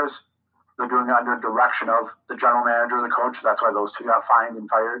players, they're doing it under direction of the general manager or the coach. That's why those 2 got fined and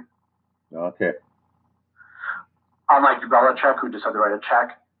fired. Okay. Unlike Belichick, who just had to write a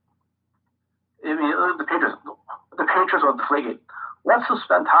check. I mean, the Patriots will deflate it. let's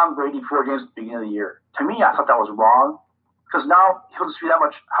suspend Tom Brady 4 games at the beginning of the year. To me, I thought that was wrong because now he'll just be that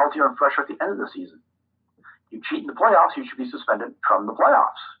much healthier and fresher at the end of the season. You cheat in the playoffs, you should be suspended from the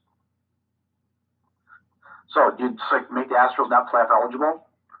playoffs. So, do you just make the Astros not playoff eligible?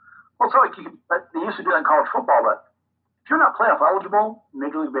 Well, it's like they used to do that in college football, but if you're not playoff eligible in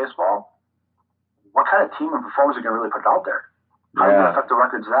Major League Baseball, what kind of team and performance are you going to really put out there? How are you going to affect the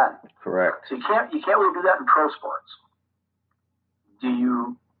records then? Correct. So you can't really do that in pro sports. Do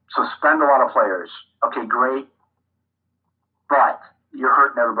you suspend a lot of players? Okay, great. But you're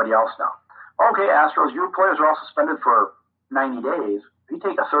hurting everybody else now. Okay, Astros, your players are all suspended for 90 days. If you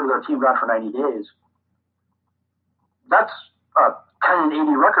take a third of their team down for 90 days, that's a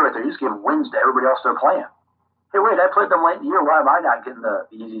 10-80 record right there. You just give wins to everybody else they're playing. Hey, wait, I played them late in the year. Why am I not getting the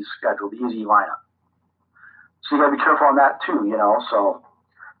easy schedule, the easy lineup? So you got to be careful on that too, So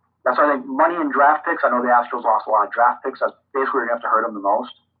that's why I think money in draft picks. I know the Astros lost a lot of draft picks. That's basically where you're going to have to hurt them the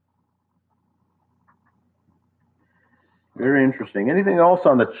most. Very interesting. Anything else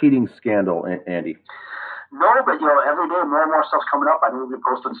on the cheating scandal, Andy? No, but every day more and more stuff's coming up. I know we'll be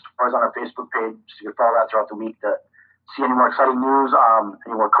posting stories on our Facebook page, so you can follow that throughout the week to see any more exciting news,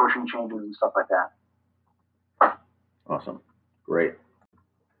 any more coaching changes and stuff like that. Awesome. Great.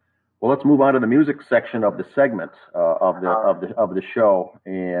 Well, let's move on to the music section of the segment of the show.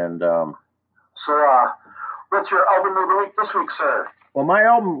 And so, what's your album of the week this week, sir? Well, my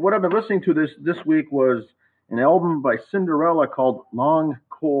album, what I've been listening to this week was an album by Cinderella called "Long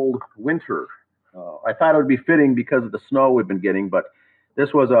Cold Winter." I thought it would be fitting because of the snow we've been getting, but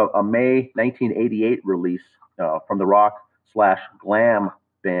this was a May 1988 release from the rock/glam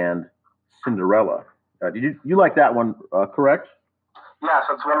band Cinderella. Did you like that one? Correct? Yes,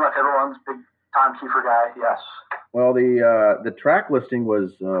 that's one of my favorite ones. Big Tom Kiefer guy. Yes. Well, the track listing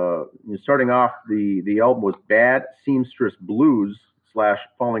was starting off. The album was Bad Seamstress Blues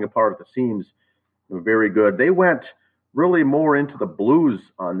 / Falling Apart at the Seams. Very good. They went really more into the blues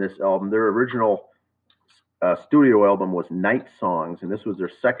on this album. Their original studio album was Night Songs, and this was their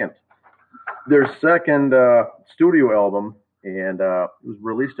second studio album, and it was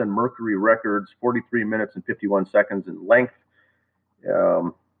released on Mercury Records, 43 minutes and 51 seconds in length.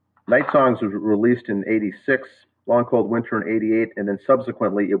 Night Songs was released in 86, Long Cold Winter in 88, and then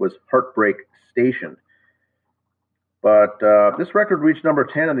subsequently it was Heartbreak Station. But this record reached number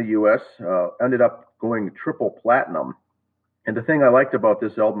 10 in the U.S., ended up going triple platinum. And the thing I liked about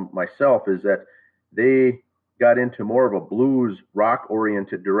this album myself is that they got into more of a blues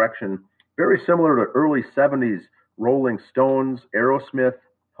rock-oriented direction, very similar to early 70s Rolling Stones, Aerosmith,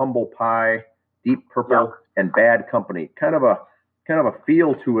 Humble Pie, Deep Purple, and Bad Company. Kind of a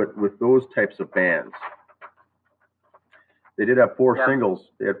feel to it with those types of bands. They did have four singles.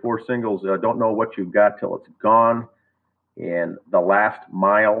 They had 4 singles, Don't Know What You've Got Till It's Gone, and The Last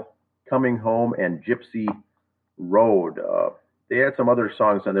Mile, Coming Home, and Gypsy Road. They had some other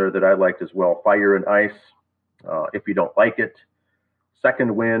songs on there that I liked as well. Fire and Ice, If You Don't Like It,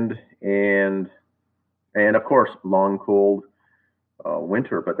 Second Wind, and of course, Long Cold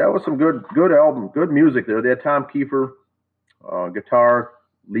Winter. But that was some good album, good music there. They had Tom Kiefer, guitar,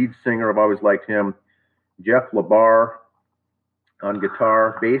 lead singer. I've always liked him. Jeff LaBar on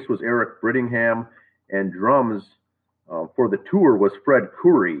guitar. Bass was Eric Brittingham, and drums for the tour was Fred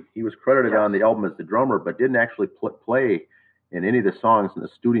Coury. He was credited on the album as the drummer, but didn't actually play in any of the songs in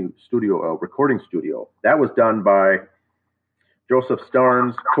the recording studio. That was done by Joseph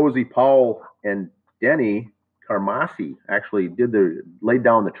Starnes, Cozy Powell, and Denny Carmassi. Actually laid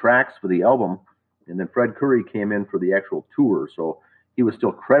down the tracks for the album, and then Fred Coury came in for the actual tour. So he was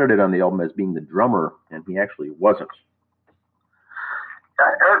still credited on the album as being the drummer, and he actually wasn't.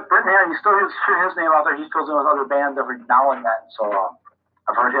 Eric Brittingham, you still hear his name out there. He fills in with other bands every now and then. So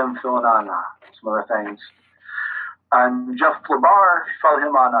I've heard him filling on some other things. And Jeff LaBar, follow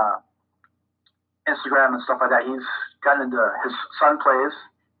him on Instagram and stuff like that. He's gotten into, his son plays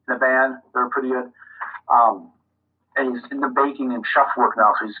in a band. They're pretty good. And he's into baking and chef work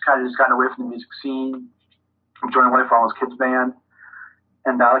now. So he's kind of just gotten away from the music scene, enjoying life on his kids' band.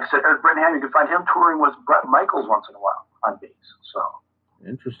 And like I said, Eric Brittingham, you can find him touring with Bret Michaels once in a while on bass. So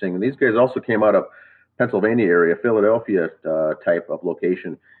interesting. And these guys also came out of Pennsylvania area, Philadelphia type of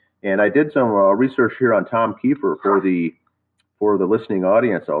location. And I did some research here on Tom Kiefer for the listening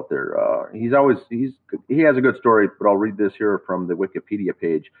audience out there. He has a good story, but I'll read this here from the Wikipedia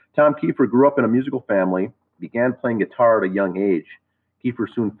page. Tom Kiefer grew up in a musical family, began playing guitar at a young age. Kiefer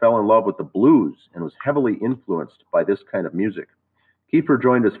soon fell in love with the blues and was heavily influenced by this kind of music. Kiefer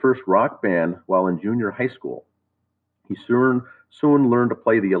joined his first rock band while in junior high school. He soon learned to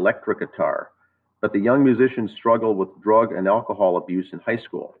play the electric guitar. but the young musician struggled with drug and alcohol abuse in high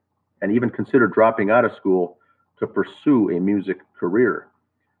school and even considered dropping out of school to pursue a music career.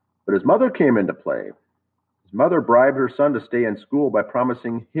 But his mother came into play. His mother bribed her son to stay in school by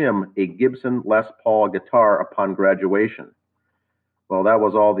promising him a Gibson Les Paul guitar upon graduation. Well, that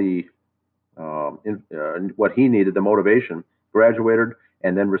was all what he needed, the motivation. Graduated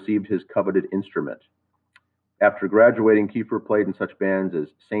and then received his coveted instrument. After graduating, Kiefer played in such bands as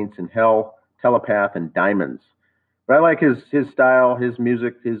Saints in Hell, Telepath, and Diamonds. But I like his style, his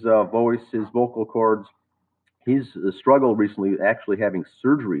music, his voice, his vocal cords. He's struggled recently actually having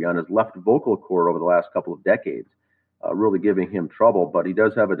surgery on his left vocal cord over the last couple of decades, really giving him trouble, but he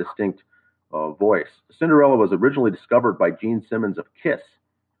does have a distinct voice. Cinderella was originally discovered by Gene Simmons of Kiss,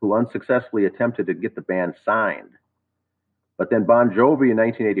 who unsuccessfully attempted to get the band signed. But then Bon Jovi in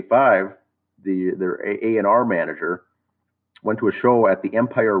 1985, their A&R manager, went to a show at the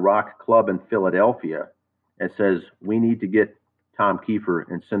Empire Rock Club in Philadelphia and says, we need to get Tom Kiefer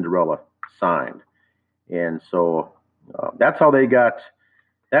and Cinderella signed. And so that's how they got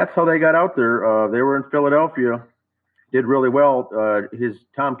out there. They were in Philadelphia, did really well.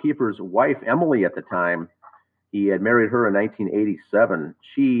 Tom Kiefer's wife, Emily, at the time, he had married her in 1987.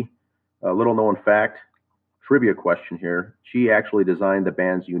 She, a little known fact, trivia question here, she actually designed the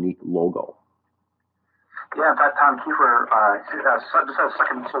band's unique logo. Yeah, in fact, Tom Kiefer just had a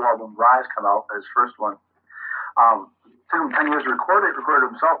second solo album, Rise, come out, his first one. Took him 10 years to recorded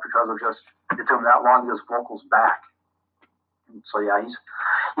himself because of just, it took him that long to get his vocals back. And so, yeah, you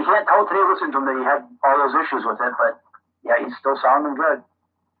can't tell today listening to him that he had all those issues with it, but yeah, he's still sounding good.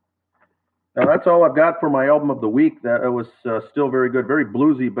 Now, that's all I've got for my album of the week. That it was still very good, very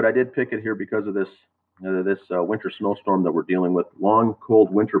bluesy, but I did pick it here because of this winter snowstorm that we're dealing with. Long,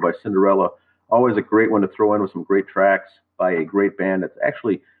 Cold Winter by Cinderella. Always a great one to throw in with some great tracks by a great band. It's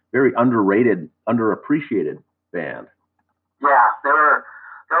actually very underrated, underappreciated band. Yeah, they're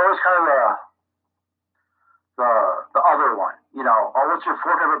always kind of the other one. You know, oh, what's your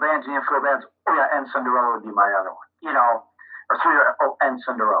four favorite bands? And you have four bands. Oh yeah, and Cinderella would be my other one. You know, or three. Oh, and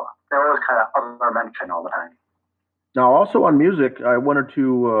Cinderella. They're always kind of other mention all the time. Now, also on music, I wanted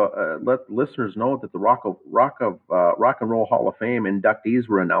to let listeners know that the Rock and Roll Hall of Fame inductees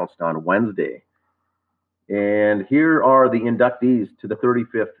were announced on Wednesday, and here are the inductees to the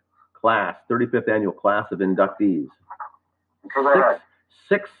 35th annual class of inductees.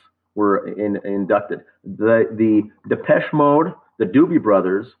 Six were inducted. The Depeche Mode, the Doobie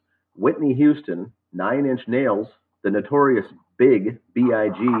Brothers, Whitney Houston, Nine Inch Nails, the Notorious Big,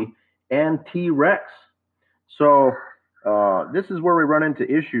 B.I.G., and T-Rex. So this is where we run into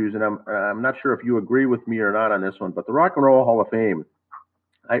issues, and I'm not sure if you agree with me or not on this one, but the Rock and Roll Hall of Fame,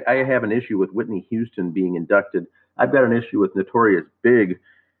 I have an issue with Whitney Houston being inducted. I've got an issue with Notorious Big.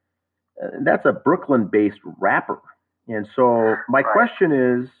 That's a Brooklyn-based rapper. And so my question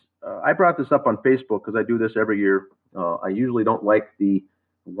is, I brought this up on Facebook because I do this every year. I usually don't like the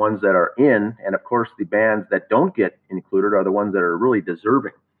ones that are in, and of course the bands that don't get included are the ones that are really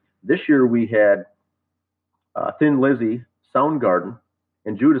deserving. This year we had Thin Lizzy, Soundgarden,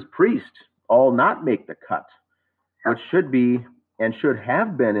 and Judas Priest all not make the cut, which should be and should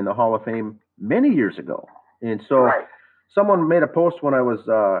have been in the Hall of Fame many years ago. And so someone made a post when I was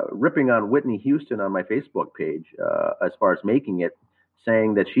ripping on Whitney Houston on my Facebook page as far as making it,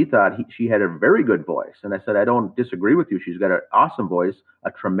 saying that she thought she had a very good voice. And I said, I don't disagree with you. She's got an awesome voice, a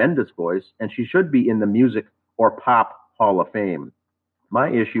tremendous voice, and she should be in the Music or Pop Hall of Fame. My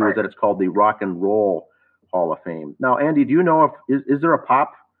issue is that it's called the Rock and Roll Hall of Fame. Now, Andy, do you know is there a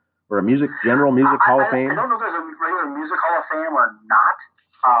pop or a general music Hall of Fame? I don't know if there's a regular Music Hall of Fame or not.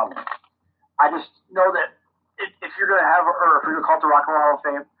 I just know that if you're going to have, or if you're going to call it the Rock and Roll Hall of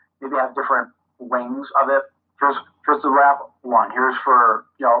Fame, maybe have different wings of it. Here's the rap one. Here's for,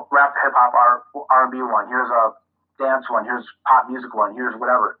 rap, hip hop, R&B one. Here's a dance one. Here's pop music one. Here's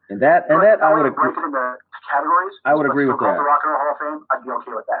whatever. And that I would agree. Break it into categories. I would agree with that. The Rock and Roll Hall of Fame, I'd be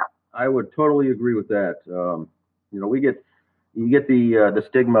okay with that. I would totally agree with that. You get the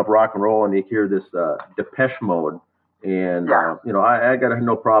stigma of rock and roll, and you hear this Depeche Mode, and I got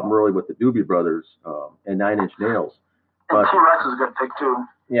no problem really with the Doobie Brothers and Nine Inch Nails. And T-Rex is a good pick too.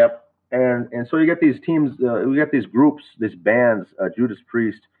 Yep. And so you get these teams, we got these groups, these bands, Judas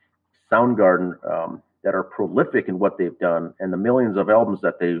Priest, Soundgarden, that are prolific in what they've done, and the millions of albums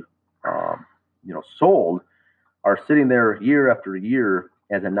that they've, sold are sitting there year after year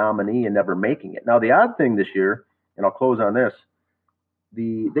as a nominee and never making it. Now, the odd thing this year, and I'll close on this,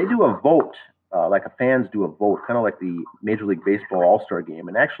 they do a vote, like fans do a vote, kind of like the Major League Baseball All-Star Game.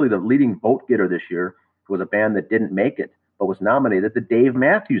 And actually, the leading vote getter this year was a band that didn't make it, but was nominated, the Dave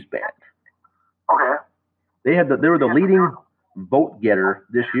Matthews Band. Okay. They were the leading vote getter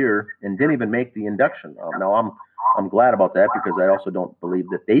this year and didn't even make the induction. Now I'm glad about that because I also don't believe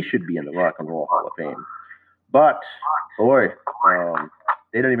that they should be in the Rock and Roll Hall of Fame. But boy,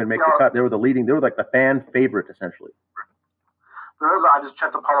 they didn't even make the cut. They were like the fan favorite essentially. I just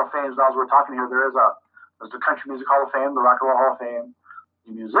checked the Hall of Fame as we're talking here. There's the Country Music Hall of Fame, the Rock and Roll Hall of Fame,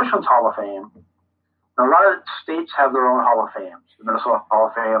 the Musicians Hall of Fame. And a lot of states have their own Hall of Fames. The Minnesota Hall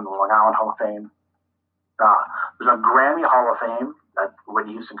of Fame, the Long Island Hall of Fame. There's a Grammy Hall of Fame that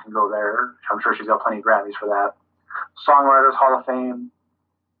Whitney Houston can go there. I'm sure she's got plenty of Grammys for that. Songwriters Hall of Fame.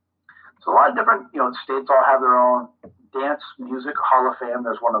 So a lot of different, states all have their own. Dance Music Hall of Fame.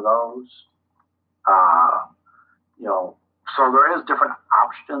 There's one of those. So there is different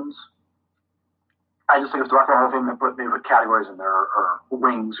options. I just think if the Rock and Roll Hall of Fame, maybe put categories in there or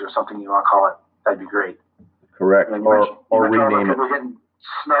wings or something you want to call it. That'd be great. Correct. Or rename it. We're getting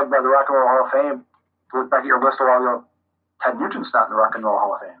snubbed by the Rock and Roll Hall of Fame. Look back at your list a while ago. Ted Nugent's not in the Rock and Roll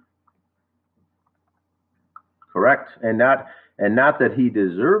Hall of Fame. Correct. And not that he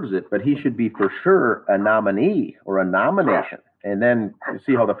deserves it, but he should be for sure a nominee or a nomination. Yeah. And then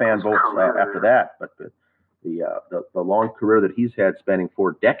see how the fan votes after that. But the long career that he's had spanning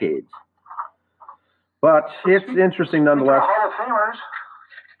 4 decades. But it's interesting nonetheless. Hall of Famers,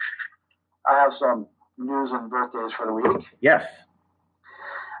 I have some news and birthdays for the week. Yes.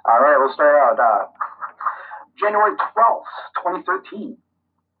 All right, we'll start out. January 12th, 2013,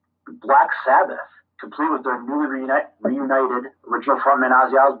 Black Sabbath, complete with their newly reunited original frontman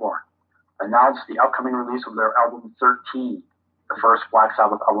Ozzy Osbourne, announced the upcoming release of their album 13, the first Black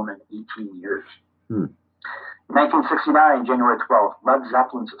Sabbath album in 18 years. 1969, January 12th, Led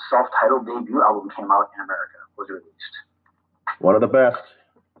Zeppelin's self-titled debut album came out in America, was released. One of the best.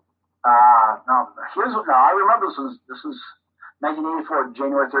 I remember this is 1984,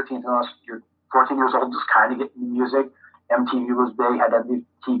 January 13th, unless you're 14 years old, just kind of getting music. MTV was big, had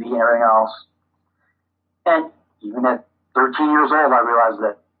MTV and everything else. And even at 13 years old, I realized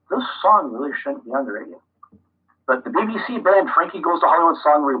that this song really shouldn't be on the radio. But the BBC band Frankie Goes to Hollywood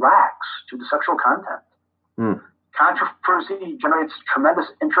song Relax due to sexual content. Controversy generates tremendous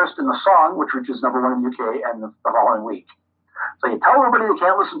interest in the song, which reaches number 1 in the UK and the following week. So you tell everybody they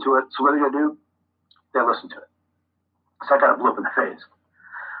can't listen to it, so what are they going to do? They listen to it. So I got a blip in the face.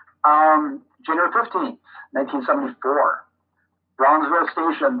 January 15th, 1974, Brownsville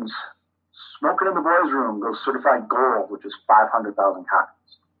Station's Smoking in the Boys' Room goes certified gold, which is 500,000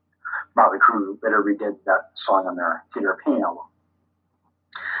 copies. Motley Crue later redid that song on their Theater of Pain album.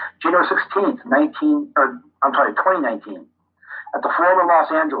 January 16th, 2019, at the Forum in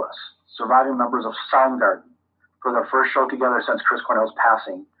Los Angeles, surviving members of Soundgarden for their first show together since Chris Cornell's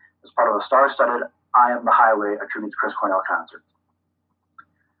passing as part of a star-studded I Am the Highway, a tribute to Chris Cornell concert.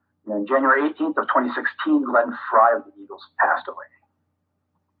 And then January 18th of 2016, Glenn Frey of the Eagles passed away.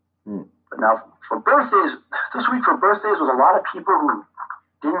 But now for birthdays, this week for birthdays was a lot of people who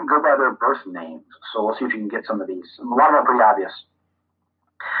didn't go by their birth names. So we'll see if you can get some of these. A lot of them are pretty obvious.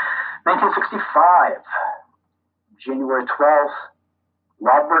 1965, January 12th,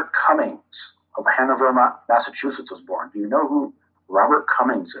 Robert Cummings of Hanover, Massachusetts was born. Do you know who Robert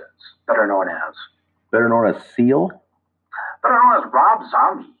Cummings is? Better known as Seal? Better known as Rob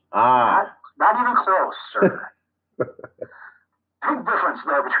Zombie. Not even close, sir. Big difference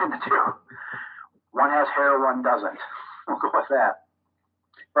there between the two. One has hair, one doesn't. We'll go with that.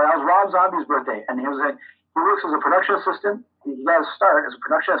 But that was Rob Zombie's birthday, and he works as a production assistant. He got his start as a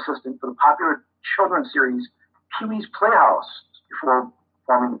production assistant for the popular children's series Pee-wee's Playhouse before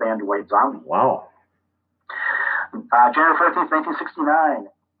forming the band White Zombie. Wow. January 14th, 1969,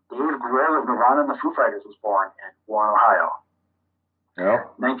 Dave Grohl of Nirvana and the Foo Fighters was born in Warren, Ohio. Yeah.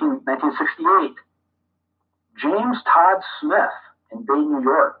 1968, James Todd Smith in Bay, New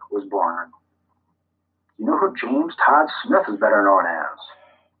York was born. You know who James Todd Smith is better known as?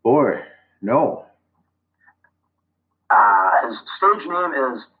 Boy, no. His stage name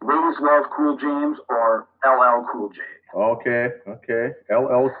is Ladies Love Cool James or LL Cool J. Okay.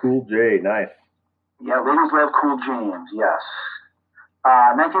 LL Cool J, nice. Yeah, Ladies Love Cool James, yes.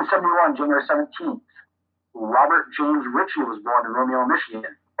 1971, January 17th, Robert James Ritchie was born in Romeo,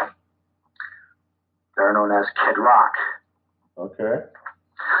 Michigan. They're known as Kid Rock. Okay.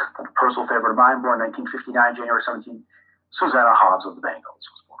 A personal favorite of mine, born 1959, January 17th, Susanna Hobbs of the Bangles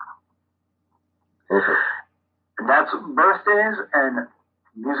was born. Perfect. And that's birthdays and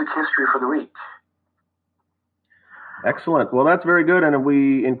music history for the week. Excellent. Well, that's very good, and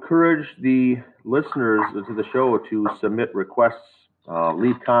we encourage the listeners to the show to submit requests,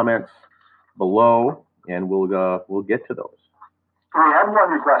 leave comments below, and we'll get to those. We had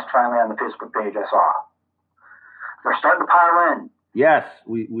one request finally on the Facebook page I saw. They're starting to pile in. Yes,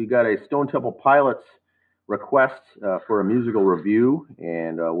 we got a Stone Temple Pilots request for a musical review,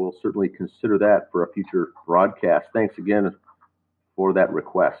 and we'll certainly consider that for a future broadcast. Thanks again for that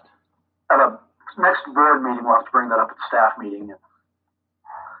request. At a next board meeting, we'll have to bring that up at the staff meeting and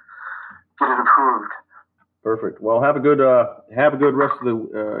get it approved. Perfect. Well, have a good rest of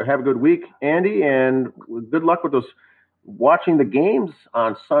the have a good week, Andy, and good luck with those. Watching the games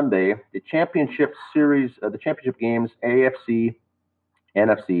on Sunday, the championship series, the championship games, AFC,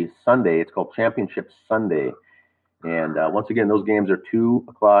 NFC Sunday. It's called Championship Sunday, and once again, those games are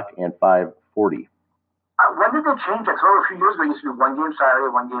 2:00 and 5:40. When did they change it? So a few years ago, it used to be one game Saturday,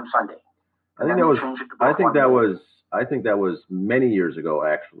 one game Sunday. I think that was many years ago,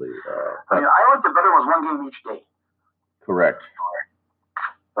 actually. I liked it better. It was one game each day. Correct.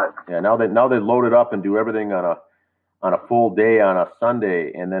 But yeah, now they load it up and do everything on a full day on a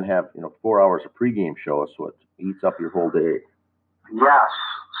Sunday, and then have 4 hours of pregame show, so it eats up your whole day. Yes.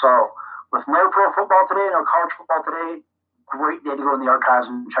 So with no pro football today, no college football today, great day to go in the archives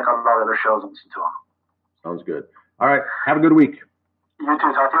and check out all the other shows and listen to them. Sounds good. All right. Have a good week. You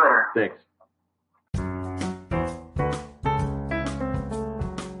too. Talk to you later. Thanks.